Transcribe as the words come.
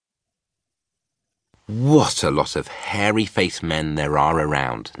What a lot of hairy-faced men there are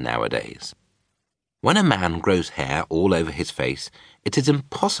around nowadays. When a man grows hair all over his face, it is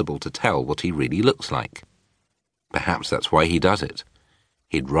impossible to tell what he really looks like. Perhaps that's why he does it.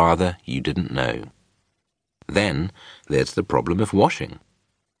 He'd rather you didn't know. Then there's the problem of washing.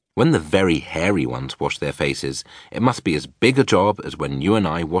 When the very hairy ones wash their faces, it must be as big a job as when you and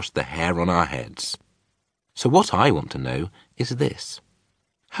I wash the hair on our heads. So what I want to know is this.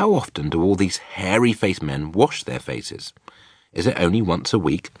 How often do all these hairy-faced men wash their faces? Is it only once a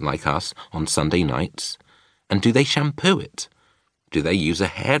week, like us, on Sunday nights? And do they shampoo it? Do they use a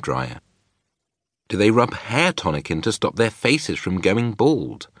hairdryer? Do they rub hair tonic in to stop their faces from going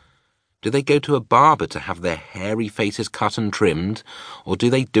bald? Do they go to a barber to have their hairy faces cut and trimmed, or do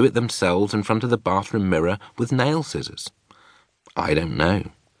they do it themselves in front of the bathroom mirror with nail scissors? I don't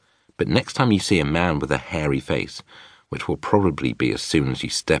know. But next time you see a man with a hairy face, which will probably be as soon as you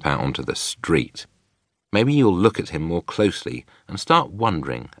step out onto the street, maybe you'll look at him more closely and start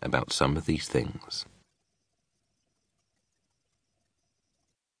wondering about some of these things.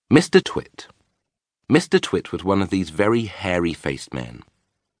 Mr. Twit. Mr. Twit was one of these very hairy-faced men.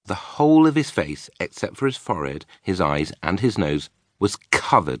 The whole of his face, except for his forehead, his eyes, and his nose, was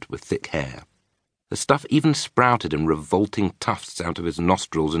covered with thick hair. The stuff even sprouted in revolting tufts out of his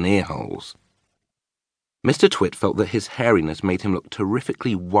nostrils and ear holes. Mr. Twit felt that his hairiness made him look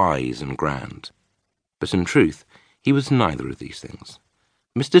terrifically wise and grand. But in truth, he was neither of these things.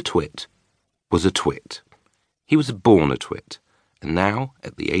 Mr. Twit was a twit. He was born a twit, and now,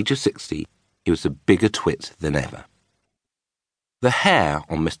 at the age of 60, he was a bigger twit than ever. The hair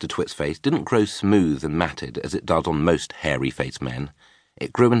on Mr. Twit's face didn't grow smooth and matted as it does on most hairy-faced men.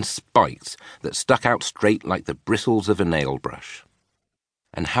 It grew in spikes that stuck out straight like the bristles of a nail brush.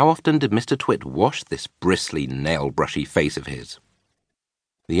 And how often did Mr. Twit wash this bristly, nail-brushy face of his?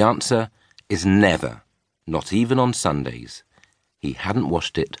 The answer is never, not even on Sundays. He hadn't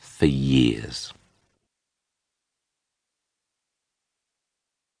washed it for years.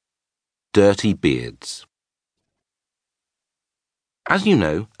 Dirty beards. As you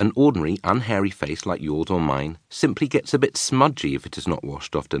know, an ordinary, unhairy face like yours or mine simply gets a bit smudgy if it is not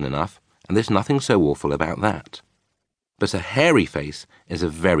washed often enough, and there's nothing so awful about that. But a hairy face is a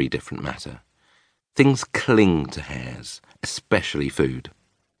very different matter. Things cling to hairs, especially food.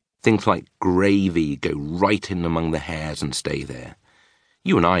 Things like gravy go right in among the hairs and stay there.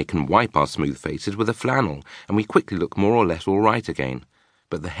 You and I can wipe our smooth faces with a flannel, and we quickly look more or less all right again.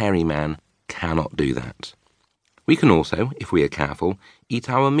 But the hairy man cannot do that. We can also, if we are careful, eat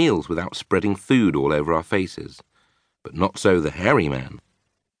our meals without spreading food all over our faces. But not so the hairy man.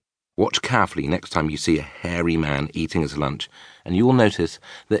 Watch carefully next time you see a hairy man eating his lunch, and you will notice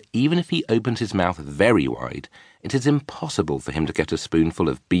that even if he opens his mouth very wide, it is impossible for him to get a spoonful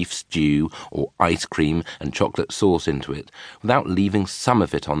of beef stew or ice cream and chocolate sauce into it without leaving some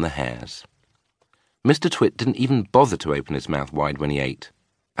of it on the hairs. Mr. Twit didn't even bother to open his mouth wide when he ate.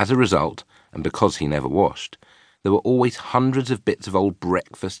 As a result, and because he never washed, there were always hundreds of bits of old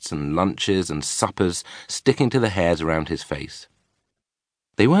breakfasts and lunches and suppers sticking to the hairs around his face.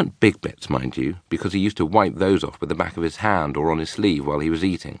 They weren't big bits, mind you, because he used to wipe those off with the back of his hand or on his sleeve while he was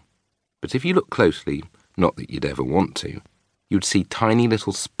eating. But if you look closely, not that you'd ever want to, you'd see tiny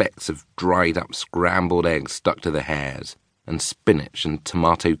little specks of dried-up scrambled eggs stuck to the hairs, and spinach and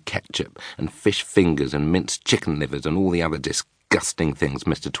tomato ketchup and fish fingers and minced chicken livers and all the other disgusting things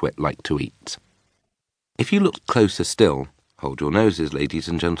Mr. Twit liked to eat. If you looked closer still, hold your noses, ladies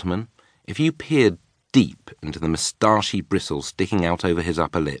and gentlemen, if you peered deep into the moustachy bristles sticking out over his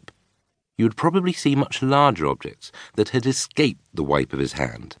upper lip, you would probably see much larger objects that had escaped the wipe of his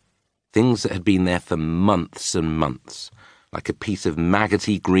hand. Things that had been there for months and months, like a piece of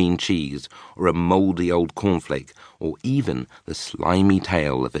maggoty green cheese or a mouldy old cornflake or even the slimy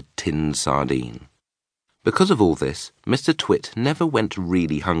tail of a tinned sardine. Because of all this, Mr. Twit never went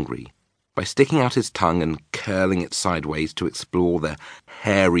really hungry. By sticking out his tongue and curling it sideways to explore the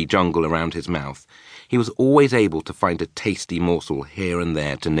hairy jungle around his mouth, he was always able to find a tasty morsel here and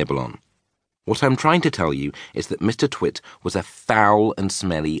there to nibble on. What I'm trying to tell you is that Mr. Twit was a foul and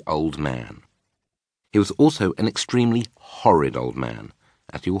smelly old man. He was also an extremely horrid old man,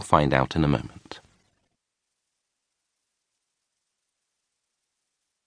 as you will find out in a moment.